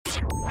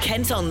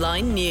Kent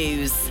Online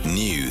News.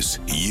 News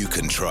you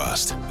can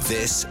trust.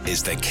 This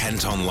is the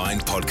Kent Online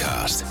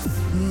Podcast.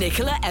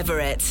 Nicola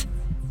Everett.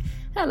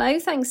 Hello,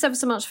 thanks ever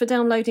so much for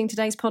downloading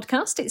today's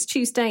podcast. It's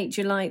Tuesday,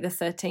 July the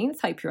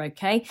 13th. Hope you're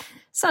okay.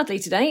 Sadly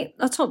today,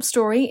 our top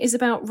story is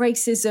about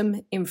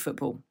racism in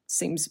football.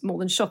 Seems more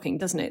than shocking,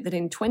 doesn't it, that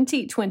in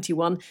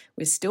 2021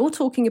 we're still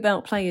talking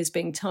about players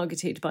being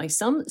targeted by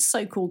some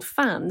so-called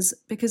fans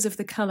because of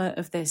the colour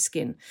of their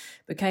skin.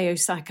 Bukayo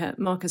Saka,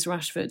 Marcus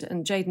Rashford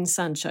and Jadon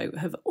Sancho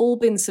have all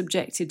been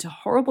subjected to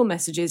horrible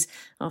messages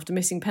after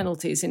missing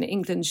penalties in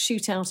England's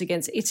shootout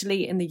against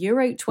Italy in the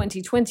Euro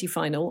 2020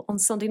 final on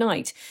Sunday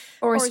night.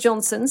 Boris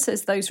Johnson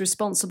says those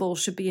responsible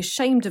should be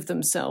ashamed of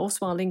themselves,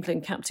 while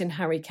England captain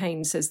Harry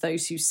Kane says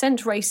those who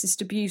sent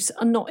racist abuse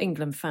are not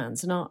England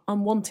fans and are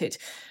unwanted.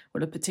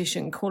 Well, a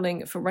petition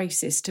calling for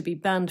racists to be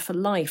banned for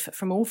life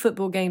from all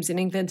football games in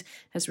England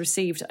has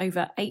received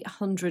over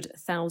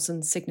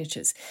 800,000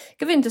 signatures.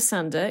 Govinda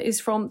Sander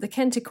is from the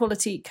Kent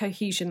Equality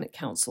Cohesion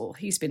Council.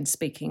 He's been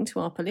speaking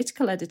to our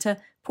political editor,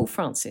 Paul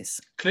Francis.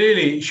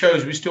 Clearly, it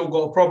shows we've still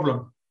got a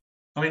problem.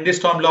 I mean, this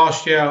time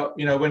last year,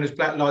 when it was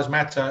Black Lives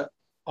Matter,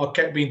 I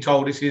kept being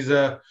told this is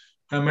an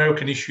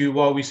American issue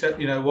while we said,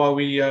 while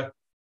we are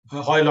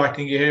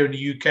highlighting it here in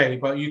the UK.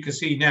 But you can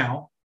see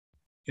now,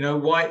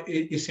 why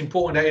it's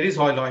important that it is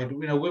highlighted.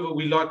 Whether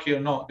we like it or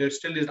not, there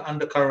still is an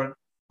undercurrent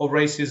of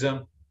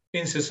racism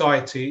in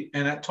society.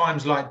 And at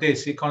times like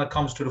this, it kind of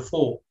comes to the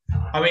fore.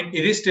 I mean,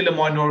 it is still a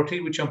minority,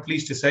 which I'm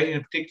pleased to say,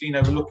 and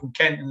particularly, we look in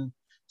Kent and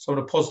some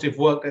of the positive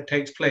work that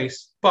takes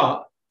place.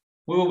 But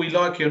whether we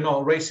like it or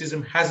not,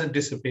 racism hasn't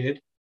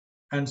disappeared.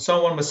 And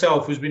someone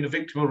myself who's been a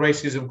victim of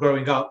racism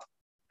growing up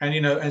and,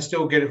 and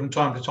still get it from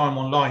time to time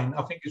online,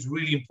 I think it's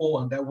really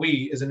important that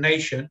we as a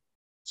nation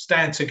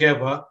stand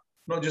together,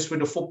 not just with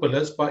the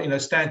footballers,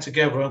 but, stand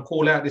together and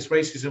call out this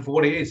racism for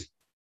what it is.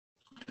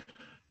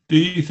 Do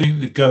you think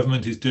the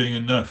government is doing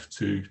enough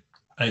to,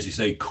 as you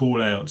say,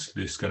 call out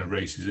this kind of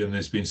racism?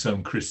 There's been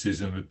some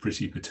criticism of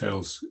Priti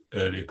Patel's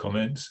earlier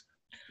comments.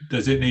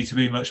 Does it need to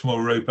be much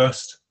more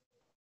robust?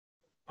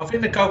 I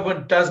think the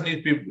government does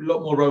need to be a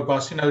lot more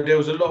robust. There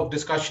was a lot of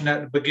discussion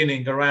at the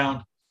beginning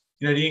around,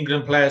 the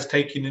England players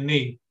taking the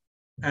knee.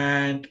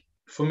 And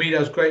for me, that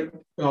was great.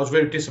 I was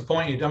very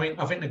disappointed. I mean,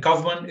 I think the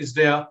government is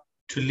there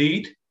to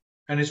lead,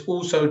 and it's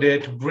also there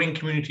to bring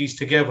communities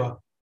together.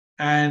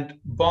 And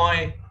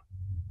by,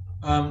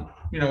 kind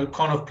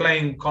of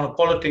playing kind of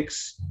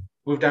politics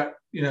with that,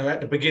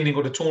 at the beginning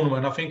of the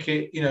tournament, I think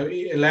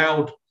it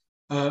allowed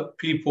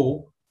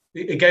people,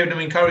 it gave them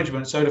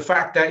encouragement. So the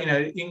fact that,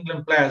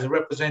 England players are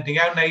representing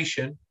our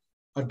nation,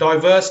 a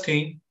diverse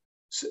team,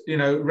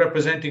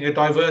 representing a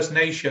diverse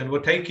nation, were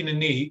taking a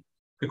knee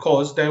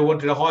because they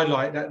wanted to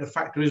highlight that the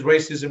fact there is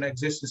racism that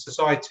exists in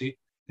society,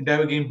 and they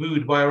were getting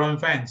booed by our own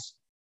fans.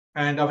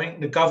 And I think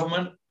the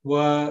government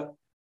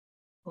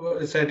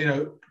said,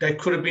 they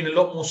could have been a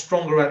lot more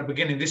stronger at the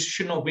beginning. This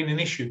should not have been an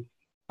issue.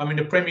 I mean,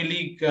 the Premier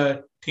League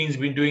teams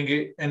have been doing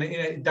it, and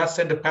it does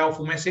send a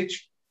powerful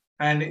message.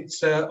 And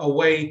it's a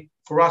way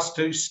for us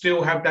to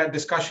still have that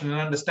discussion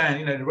and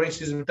understand, the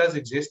racism does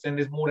exist and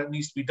there's more that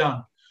needs to be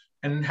done.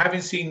 And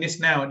having seen this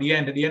now at the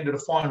end of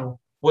the final,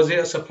 was it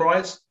a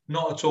surprise?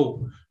 Not at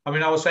all. I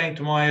mean, I was saying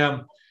to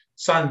my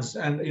sons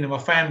and, my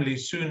family,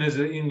 as soon as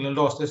England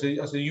lost, I said,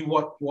 you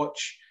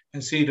watch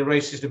and see the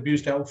racist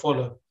abuse that will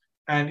follow.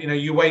 And,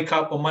 you wake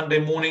up on Monday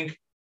morning,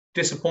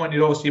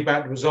 disappointed, obviously,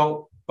 about the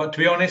result. But to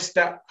be honest,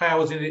 that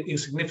pales in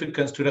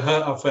insignificance to the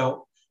hurt I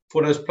felt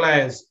for those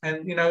players.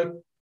 And,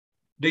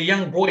 the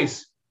young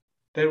boys,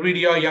 they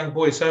really are young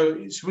boys. So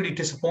it's really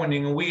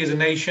disappointing. And we as a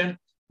nation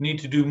need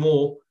to do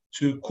more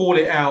to call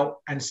it out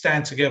and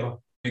stand together.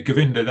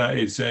 Govinda, that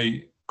is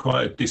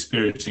quite a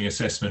dispiriting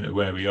assessment of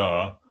where we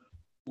are.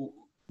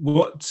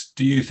 What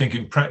do you think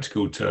in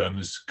practical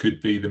terms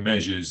could be the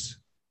measures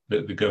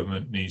that the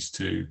government needs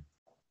to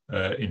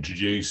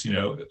introduce?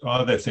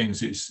 Are there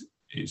things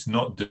it's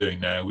not doing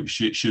now which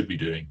it should be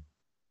doing?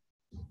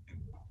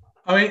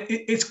 I mean,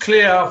 it's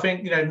clear, I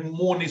think,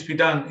 more needs to be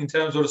done in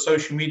terms of the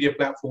social media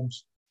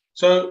platforms.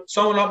 So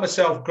someone like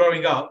myself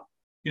growing up,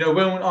 when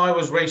I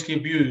was racially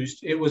abused,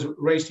 it was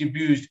racially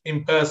abused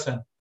in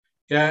person.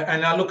 Yeah,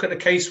 and I look at the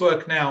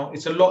casework now,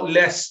 it's a lot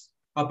less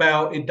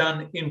about it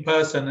done in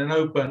person and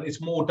open. It's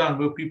more done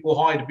where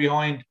people hide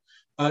behind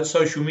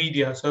social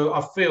media. So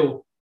I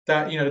feel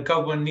that, the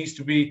government needs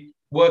to be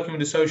working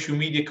with the social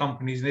media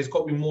companies, and there's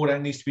got to be more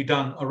that needs to be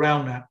done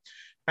around that.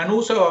 And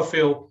also I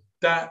feel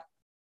that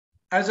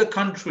as a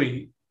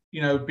country, be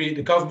it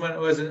the government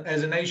or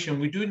as a nation,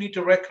 we do need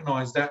to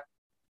recognize that,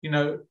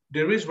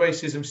 there is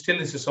racism still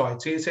in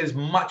society. It says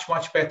much,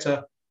 much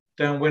better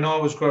than when I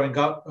was growing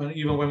up, and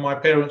even when my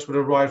parents would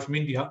arrive from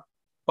India.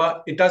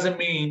 But it doesn't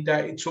mean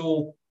that it's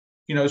all,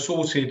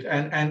 sorted.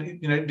 And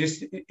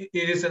this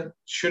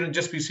shouldn't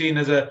just be seen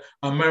as an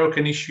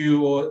American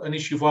issue or an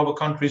issue for other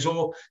countries,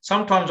 or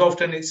sometimes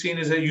often it's seen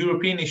as a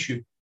European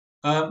issue.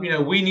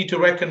 We need to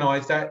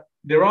recognize that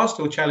there are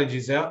still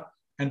challenges there,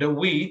 and that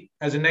we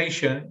as a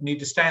nation need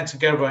to stand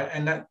together,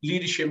 and that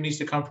leadership needs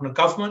to come from the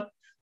government,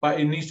 but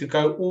it needs to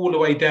go all the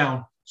way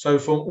down So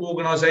from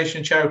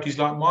organisation charities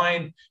like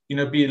mine,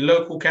 be it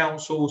local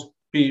councils,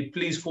 be it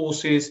police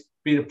forces,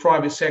 be it the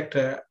private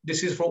sector,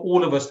 this is for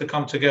all of us to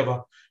come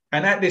together.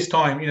 And at this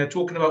time,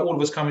 talking about all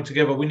of us coming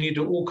together, we need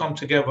to all come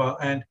together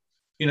and,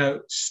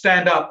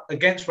 stand up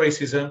against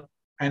racism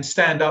and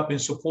stand up in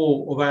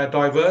support of our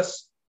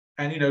diverse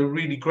and,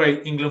 really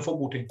great England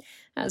football team.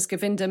 As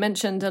Govinda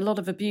mentioned, a lot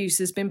of abuse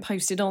has been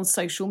posted on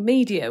social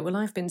media. Well,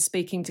 I've been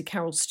speaking to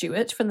Carol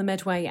Stewart from the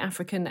Medway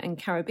African and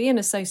Caribbean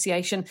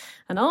Association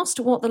and asked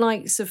what the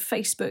likes of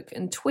Facebook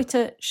and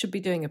Twitter should be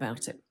doing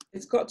about it.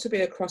 It's got to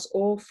be across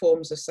all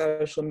forms of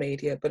social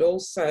media, but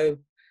also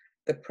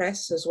the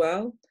press as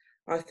well.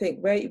 I think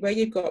where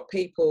you've got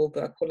people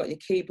that are called like your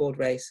keyboard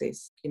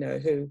racists,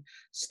 who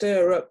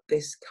stir up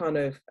this kind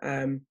of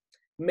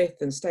myth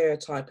and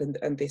stereotype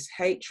and this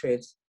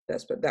hatred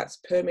that's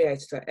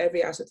permeated through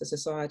every aspect of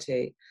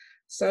society.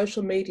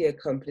 Social media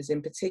companies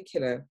in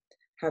particular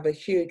have a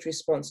huge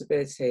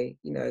responsibility.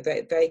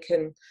 They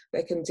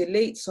can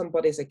delete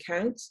somebody's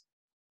account,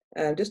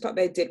 just like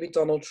they did with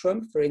Donald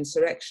Trump for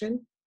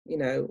insurrection.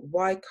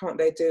 Why can't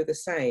they do the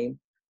same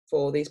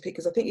for these?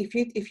 Because I think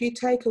if you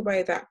take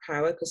away that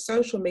power, because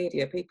social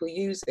media, people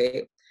use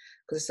it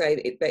because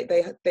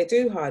they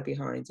do hide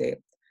behind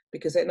it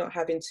because they're not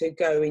having to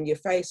go in your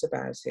face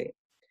about it.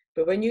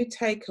 But when you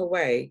take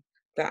away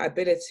that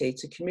ability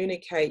to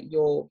communicate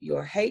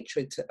your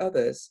hatred to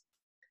others,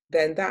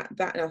 then that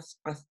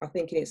I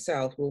think in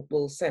itself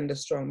will send a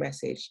strong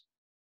message.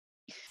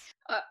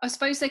 I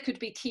suppose there could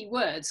be key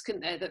words,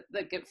 couldn't there,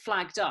 that get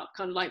flagged up,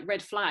 kind of like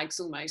red flags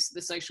almost,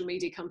 the social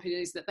media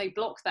companies, that they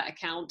block that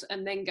account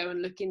and then go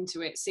and look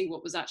into it, see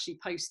what was actually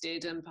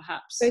posted, and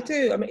perhaps... They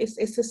do. I mean,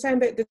 it's the same,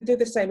 they do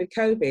the same with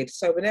COVID.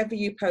 So whenever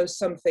you post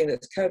something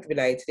that's COVID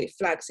related, it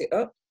flags it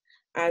up.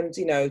 And,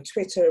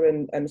 Twitter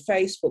and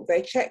Facebook,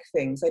 they check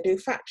things, they do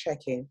fact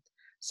checking.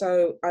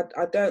 So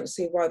I don't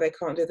see why they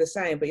can't do the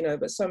same.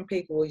 But some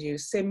people will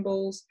use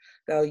symbols,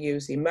 they'll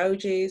use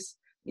emojis,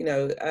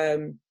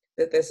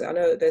 I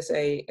know there's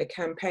a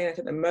campaign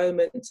at the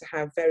moment to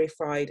have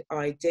verified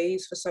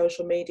IDs for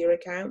social media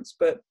accounts,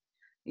 but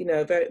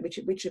which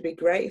would be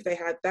great if they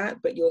had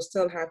that, but you'll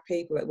still have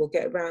people that will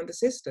get around the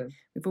system.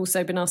 We've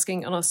also been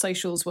asking on our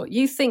socials what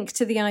you think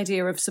to the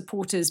idea of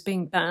supporters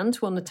being banned.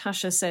 Well,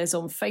 Natasha says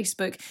on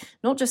Facebook,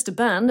 not just a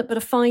ban, but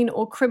a fine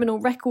or criminal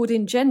record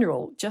in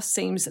general. Just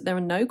seems that there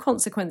are no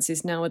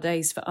consequences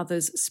nowadays for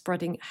others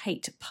spreading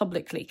hate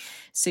publicly.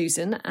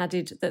 Susan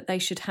added that they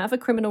should have a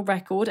criminal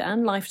record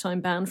and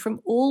lifetime ban from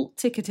all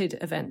ticketed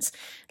events.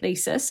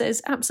 Lisa says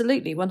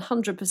absolutely,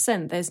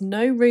 100%. There's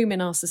no room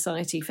in our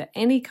society for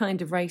any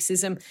kind of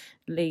racism.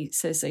 Lee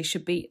says they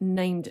should be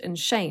named and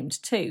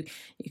shamed too.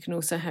 You can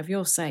also have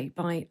your say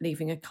by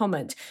leaving a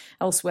comment.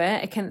 Elsewhere,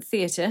 a Kent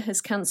Theatre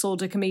has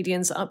cancelled a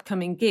comedian's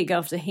upcoming gig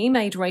after he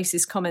made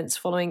racist comments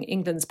following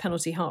England's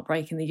penalty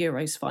heartbreak in the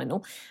Euros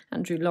final.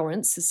 Andrew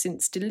Lawrence has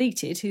since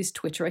deleted his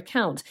Twitter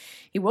account.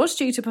 He was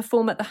due to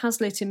perform at the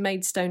Hazlitt in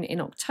Maidstone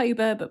in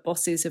October, but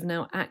bosses have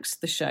now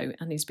axed the show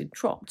and he's been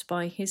dropped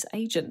by his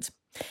agent.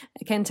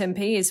 A Kent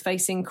MP is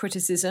facing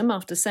criticism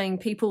after saying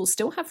people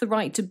still have the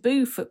right to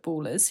boo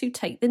footballers who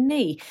take the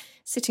knee.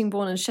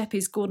 Sittingbourne and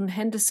Sheppey's Gordon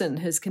Henderson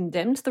has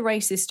condemned the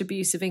racist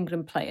abuse of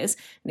England players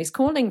and is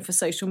calling for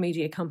social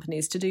media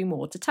companies to do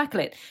more to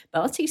tackle it.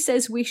 But he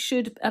says we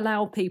should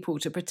allow people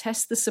to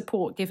protest the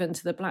support given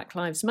to the Black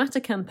Lives Matter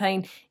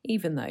campaign,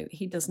 even though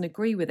he doesn't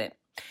agree with it.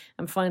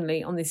 And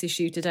finally, on this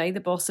issue today,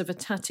 the boss of a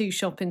tattoo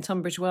shop in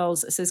Tunbridge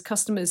Wells says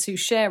customers who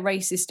share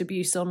racist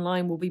abuse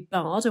online will be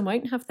barred and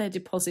won't have their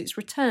deposits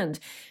returned.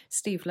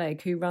 Steve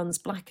Legg, who runs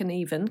Black and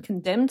Even,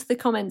 condemned the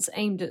comments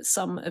aimed at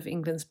some of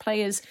England's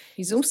players.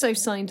 He's also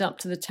signed up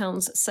to the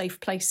town's Safe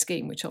Place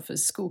scheme, which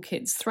offers school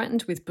kids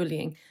threatened with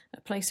bullying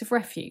a place of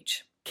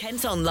refuge.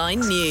 Kent Online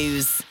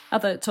News.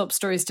 Other top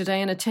stories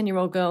today, and a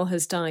 10-year-old girl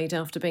has died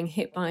after being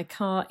hit by a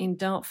car in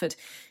Dartford.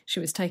 She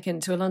was taken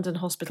to a London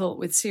hospital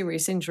with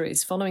serious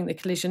injuries following the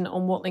collision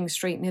on Watling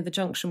Street near the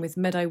junction with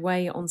Meadow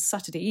Way on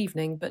Saturday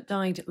evening, but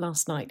died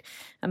last night.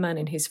 A man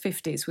in his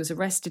 50s was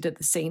arrested at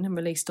the scene and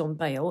released on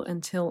bail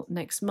until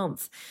next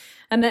month.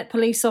 A Met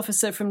police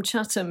officer from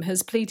Chatham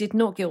has pleaded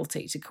not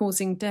guilty to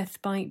causing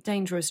death by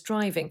dangerous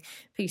driving.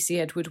 PC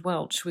Edward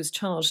Welch was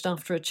charged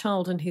after a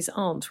child and his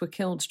aunt were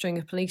killed during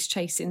a police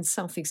chase in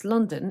South East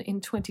London in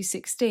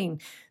 2016.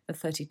 The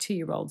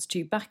 32-year-old's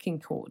due back in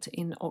court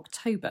in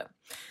October.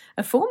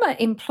 A former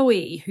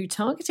employee who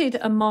targeted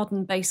a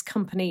Marden-based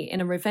company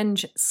in a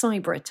revenge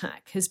cyber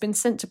attack has been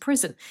sent to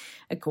prison.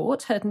 A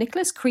court heard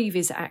Nicholas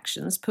Creevy's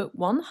actions put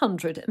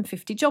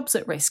 150 jobs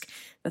at risk.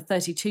 The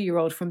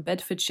 32-year-old from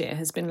Bedfordshire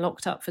has been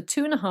locked up for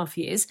 2.5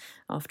 years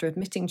after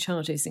admitting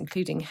charges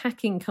including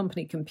hacking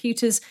company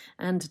computers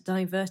and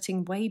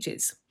diverting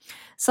wages.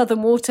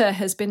 Southern Water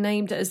has been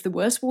named as the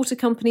worst water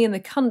company in the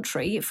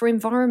country for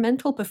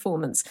environmental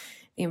performance.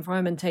 The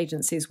Environment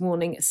Agency is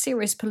warning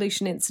serious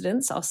pollution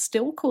incidents are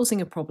still causing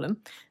a problem.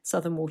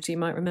 Southern Water, you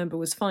might remember,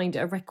 was fined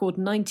a record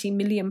 £90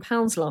 million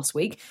last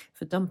week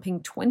for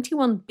dumping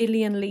 21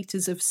 billion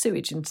litres of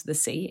sewage into the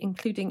sea,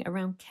 including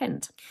around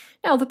Kent.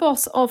 Now, the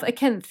boss of a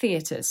Kent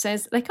theatre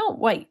says they can't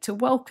wait to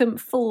welcome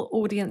full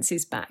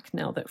audiences back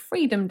now that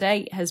Freedom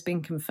Day has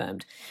been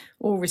confirmed.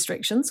 All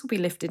restrictions will be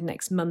lifted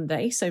next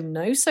Monday, so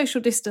no social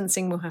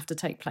distancing will have to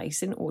take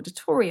place in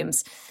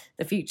auditoriums.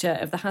 The future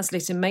of the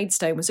Hazlitt in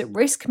Maidstone was at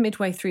risk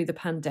midway through the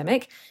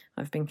pandemic.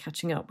 I've been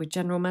catching up with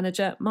General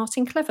Manager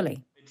Martin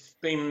Cleverly. It's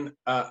been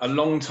a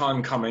long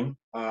time coming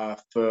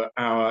for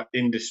our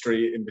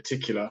industry in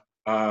particular,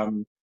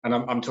 and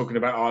I'm talking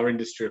about our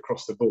industry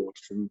across the board,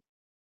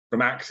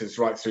 from actors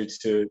right through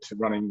to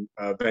running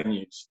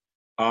venues.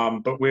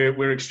 But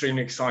we're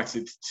extremely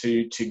excited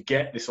to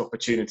get this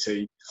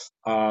opportunity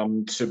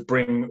to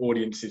bring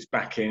audiences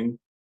back in.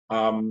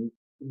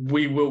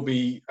 We will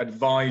be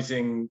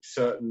advising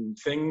certain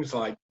things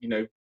like,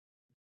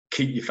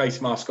 keep your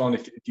face mask on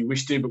if you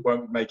wish to, but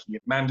won't be making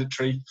it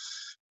mandatory.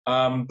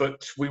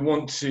 But we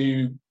want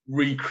to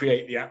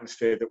recreate the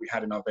atmosphere that we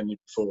had in our venue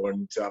before,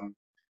 and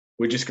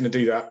we're just going to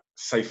do that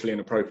safely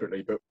and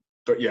appropriately.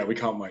 But yeah, we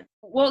can't wait.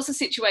 What's the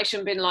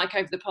situation been like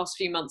over the past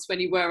few months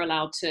when you were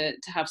allowed to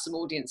have some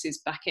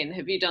audiences back in?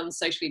 Have you done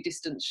socially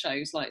distanced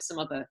shows like some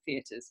other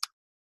theatres?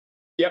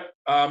 Yep.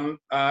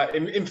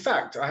 In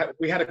fact,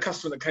 we had a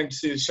customer that came to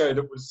see the show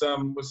that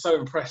was so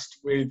impressed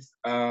with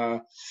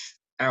our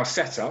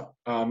setup,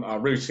 our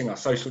routing, our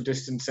social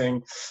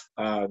distancing,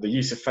 the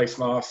use of face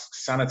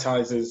masks,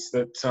 sanitizers,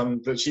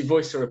 that she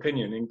voiced her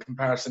opinion in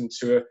comparison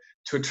to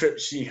a trip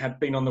she had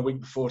been on the week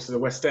before to the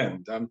West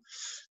End.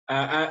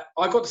 I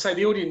got to say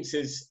the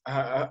audiences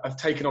have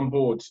taken on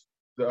board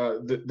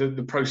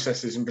the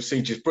processes and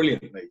procedures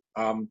brilliantly.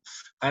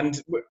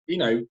 And,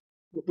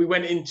 we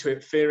went into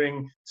it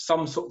fearing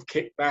some sort of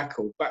kickback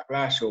or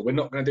backlash, or we're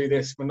not going to do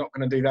this, we're not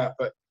going to do that.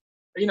 But,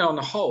 on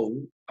the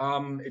whole,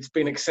 it's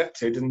been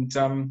accepted, and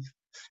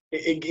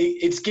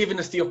it's given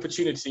us the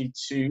opportunity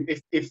to,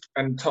 if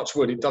and touch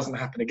wood, it doesn't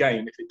happen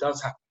again. If it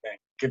does happen again,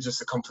 it gives us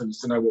the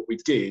confidence to know what we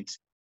did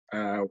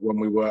when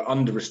we were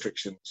under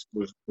restrictions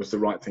was the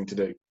right thing to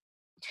do.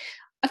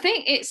 I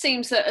think it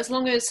seems that as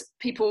long as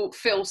people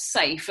feel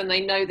safe and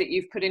they know that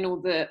you've put in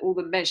all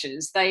the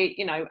measures, they,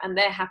 and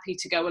they're happy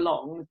to go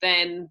along,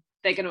 then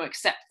they're going to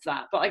accept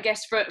that. But I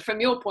guess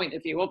from your point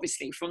of view,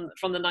 obviously from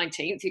the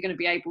 19th, you're going to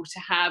be able to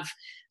have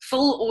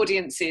full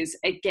audiences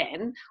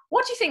again.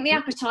 What do you think the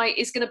appetite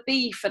is going to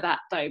be for that,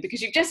 though?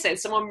 Because you've just said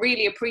someone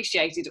really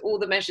appreciated all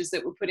the measures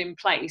that were put in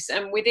place,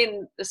 and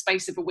within the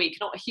space of a week,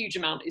 not a huge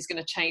amount is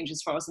going to change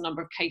as far as the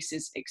number of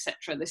cases,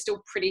 etc. They're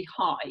still pretty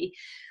high.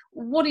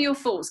 What are your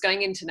thoughts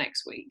going into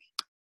next week?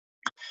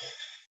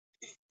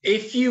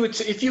 If you were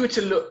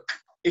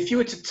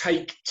to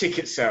take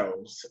ticket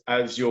sales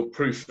as your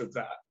proof of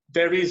that,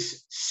 there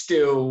is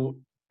still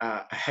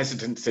a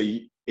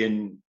hesitancy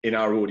in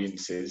our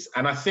audiences,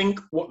 and I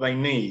think what they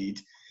need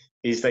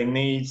is they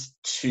need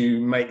to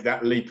make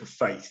that leap of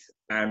faith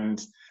and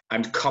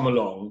come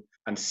along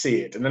and see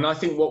it. And then I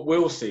think what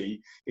we'll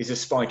see is a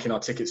spike in our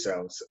ticket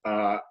sales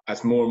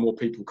as more and more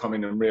people come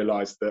in and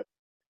realise that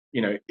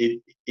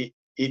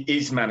it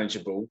is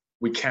manageable.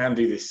 We can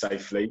do this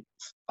safely,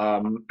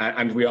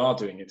 and we are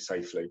doing it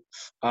safely.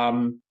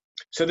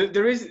 So that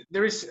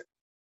there is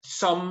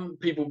some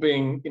people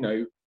being,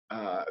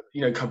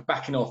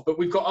 backing off, but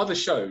we've got other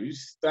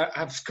shows that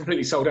have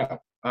completely sold out.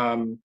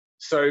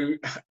 So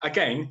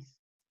again,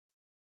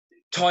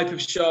 type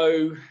of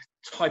show,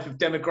 type of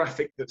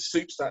demographic that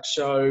suits that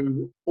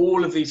show,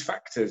 all of these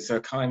factors are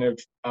kind of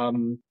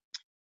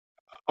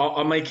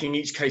are making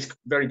each case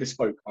very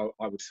bespoke,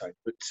 I would say.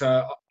 But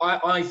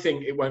I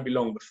think it won't be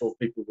long before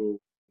people will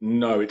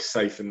know it's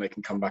safe and they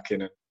can come back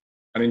in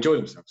and enjoy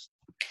themselves.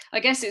 I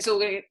guess it's all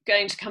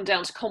going to come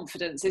down to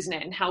confidence, isn't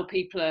it, and how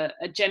people are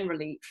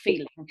generally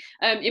feeling.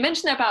 You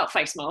mentioned there about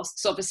face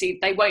masks. Obviously,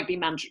 they won't be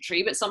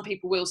mandatory, but some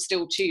people will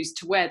still choose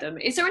to wear them.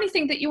 Is there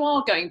anything that you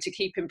are going to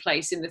keep in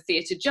place in the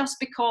theatre just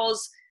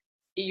because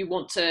you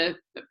want to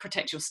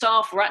protect your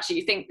staff, or actually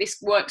you think this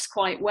works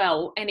quite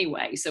well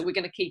anyway, so we're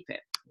going to keep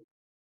it?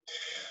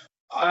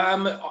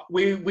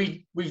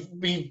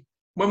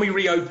 When we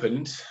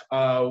reopened,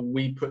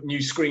 we put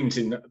new screens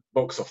in the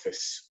box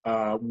office.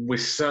 We're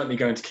certainly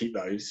going to keep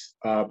those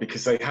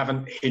because they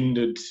haven't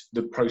hindered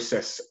the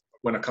process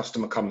when a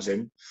customer comes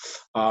in.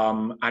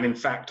 And in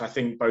fact, I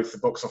think both the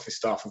box office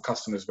staff and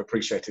customers have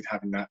appreciated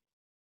having that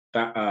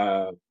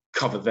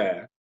cover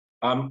there.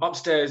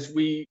 Upstairs,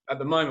 at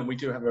the moment, we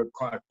do have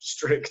quite a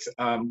strict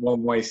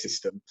one-way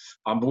system,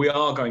 but we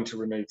are going to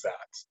remove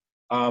that.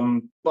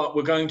 But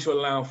we're going to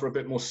allow for a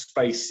bit more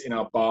space in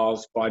our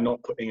bars by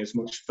not putting as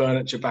much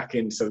furniture back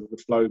in, so that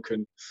the flow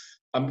can,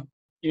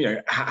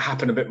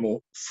 happen a bit more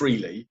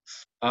freely.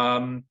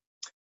 But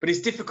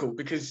it's difficult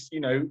because,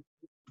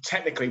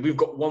 technically we've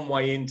got one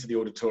way into the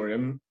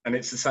auditorium and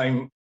it's the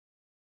same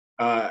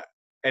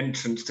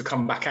entrance to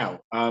come back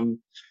out.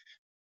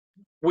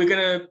 We're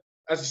going to,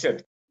 as I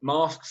said,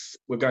 masks,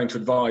 we're going to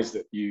advise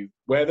that you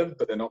wear them,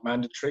 but they're not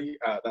mandatory.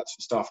 That's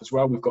for staff as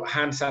well. We've got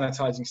hand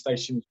sanitizing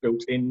stations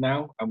built in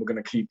now, and we're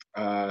going to keep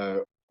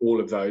all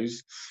of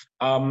those.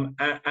 And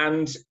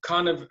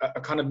kind of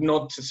a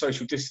nod to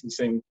social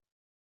distancing,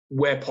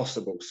 where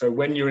possible. So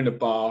when you're in a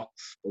bar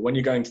or when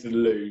you're going to the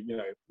loo,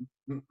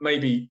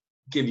 maybe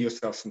give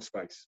yourself some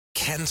space.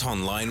 Kent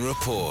Online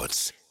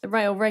reports. The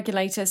rail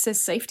regulator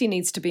says safety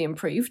needs to be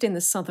improved in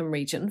the southern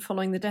region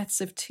following the deaths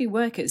of 2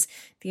 workers.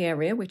 The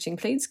area, which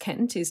includes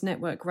Kent, is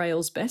Network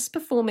Rail's best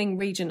performing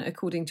region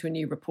according to a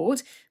new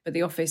report, but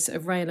the Office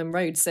of Rail and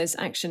Roads says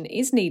action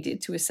is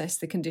needed to assess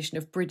the condition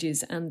of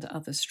bridges and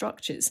other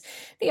structures.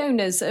 The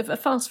owners of a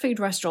fast food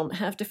restaurant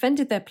have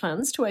defended their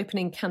plans to open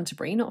in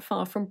Canterbury, not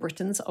far from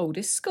Britain's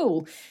oldest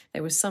school.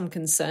 There was some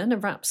concern a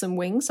Wraps and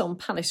Wings on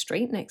Palace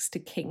Street next to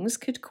King's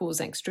could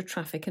cause extra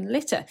traffic and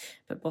litter,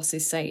 but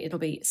bosses say it'll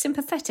be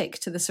sympathetic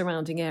to the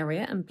surrounding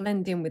area and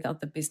blend in with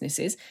other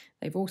businesses.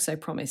 They've also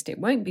promised it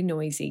won't be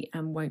noisy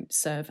and won't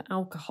serve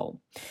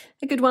alcohol.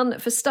 A good one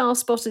for star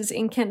spotters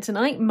in Kent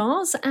tonight.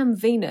 Mars and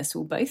Venus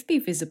will both be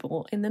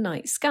visible in the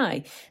night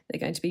sky. They're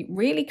going to be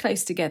really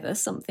close together,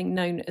 something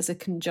known as a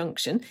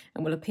conjunction,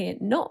 and will appear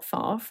not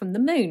far from the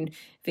moon.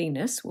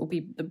 Venus will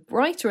be the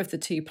brighter of the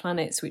 2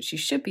 planets, which you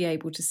should be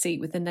able to see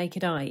with the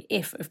naked eye,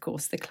 if, of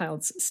course, the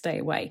clouds stay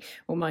away.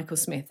 Well, Michael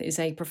Smith is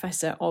a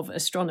professor of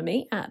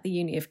astronomy at the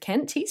Uni of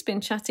Kent. He's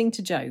been chatting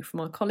to Joe from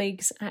our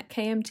colleagues at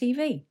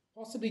KMTV.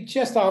 Possibly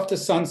just after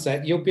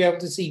sunset, you'll be able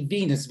to see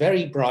Venus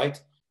very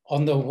bright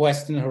on the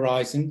western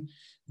horizon,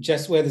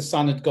 just where the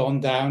sun had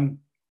gone down,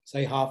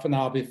 say half an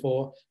hour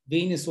before.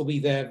 Venus will be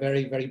there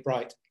very, very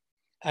bright.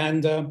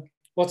 And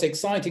what's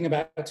exciting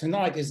about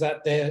tonight is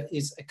that there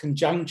is a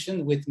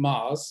conjunction with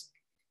Mars,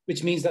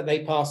 which means that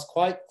they pass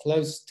quite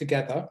close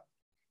together.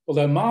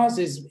 Although Mars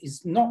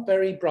is not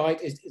very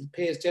bright, it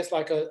appears just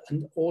like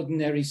an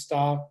ordinary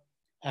star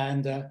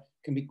and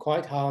can be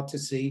quite hard to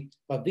see.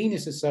 But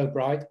Venus is so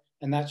bright,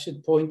 and that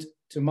should point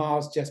to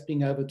Mars just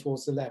being over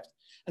towards the left.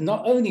 And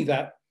not only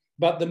that,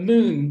 but the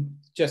moon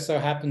just so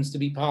happens to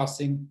be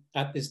passing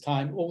at this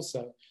time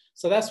also.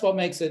 So that's what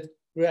makes it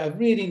a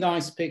really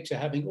nice picture,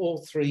 having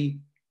all 3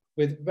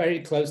 with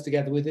very close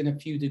together within a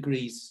few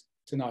degrees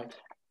tonight.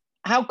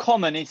 How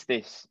common is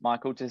this,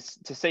 Michael, to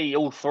see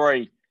all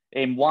 3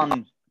 in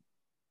one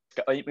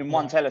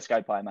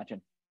telescope, I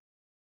imagine?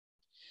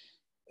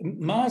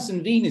 Mars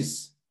and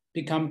Venus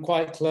become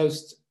quite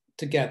close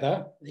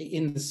together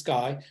in the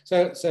sky.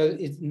 So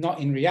it's not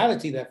in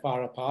reality they're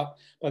far apart,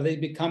 but they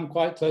become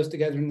quite close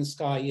together in the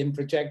sky in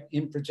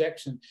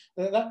projection.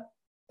 That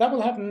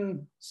will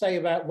happen, say,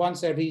 about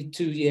once every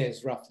 2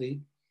 years,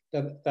 roughly,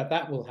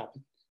 that will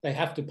happen. They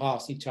have to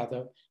pass each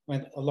other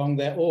along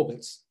their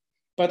orbits.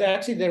 But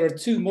actually, there are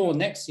 2 more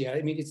next year.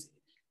 I mean,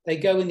 they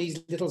go in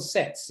these little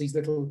sets, these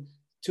little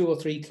 2 or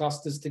 3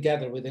 clusters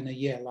together within a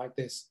year like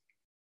this.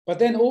 But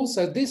then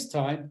also this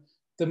time,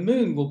 the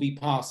moon will be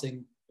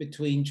passing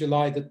between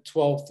July the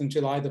 12th and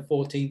July the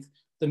 14th.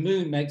 The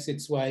moon makes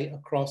its way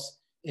across,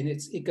 and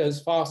it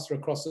goes faster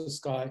across the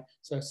sky,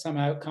 so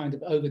somehow it kind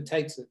of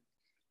overtakes it.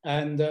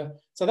 And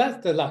so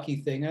that's the lucky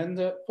thing. And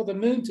for the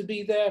moon to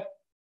be there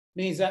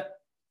means that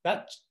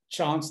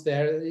chance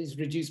there is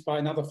reduced by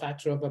another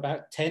factor of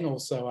about 10 or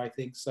so, I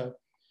think. So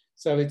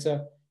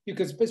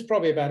it's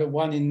probably about a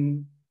 1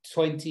 in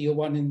 20 or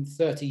 1 in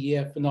 30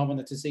 year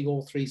phenomena to see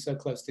all 3 so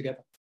close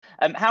together.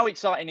 How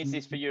exciting is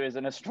this for you as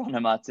an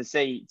astronomer to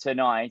see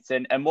tonight?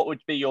 And what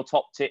would be your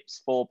top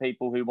tips for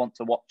people who want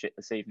to watch it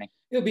this evening?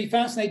 It'll be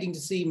fascinating to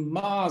see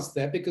Mars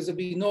there, because it'll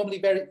be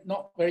normally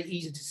not very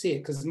easy to see it,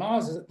 because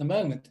Mars at the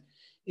moment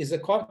is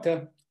quite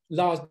a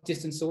large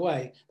distance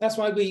away. That's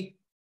why we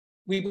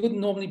wouldn't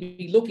normally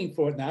be looking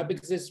for it now,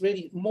 because it's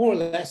really more or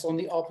less on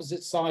the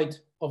opposite side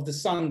of the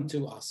sun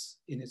to us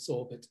in its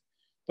orbit.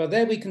 But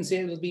there we can see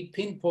it will be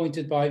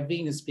pinpointed by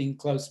Venus being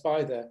close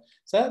by there.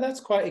 So that's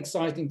quite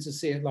exciting to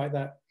see it like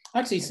that.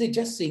 Actually,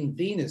 just seeing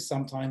Venus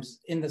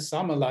sometimes in the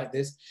summer like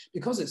this,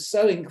 because it's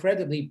so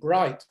incredibly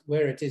bright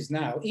where it is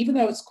now, even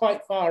though it's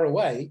quite far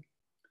away,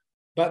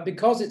 but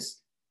because it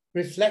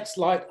reflects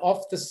light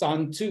off the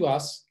sun to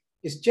us,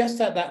 it's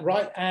just at that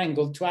right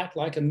angle to act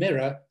like a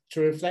mirror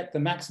to reflect the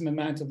maximum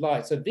amount of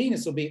light. So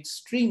Venus will be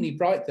extremely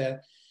bright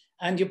there,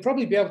 and you'll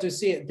probably be able to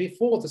see it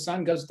before the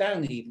sun goes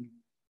down even.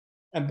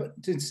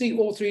 But to see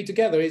all 3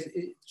 together,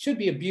 it should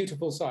be a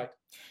beautiful sight.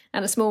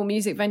 And a small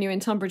music venue in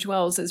Tunbridge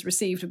Wells has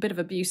received a bit of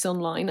abuse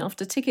online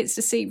after tickets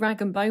to see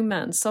Rag and Bone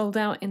Man sold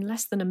out in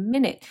less than a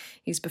minute.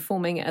 He's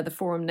performing at the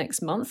Forum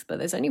next month, but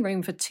there's only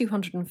room for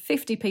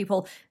 250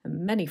 people,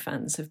 and many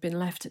fans have been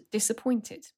left disappointed.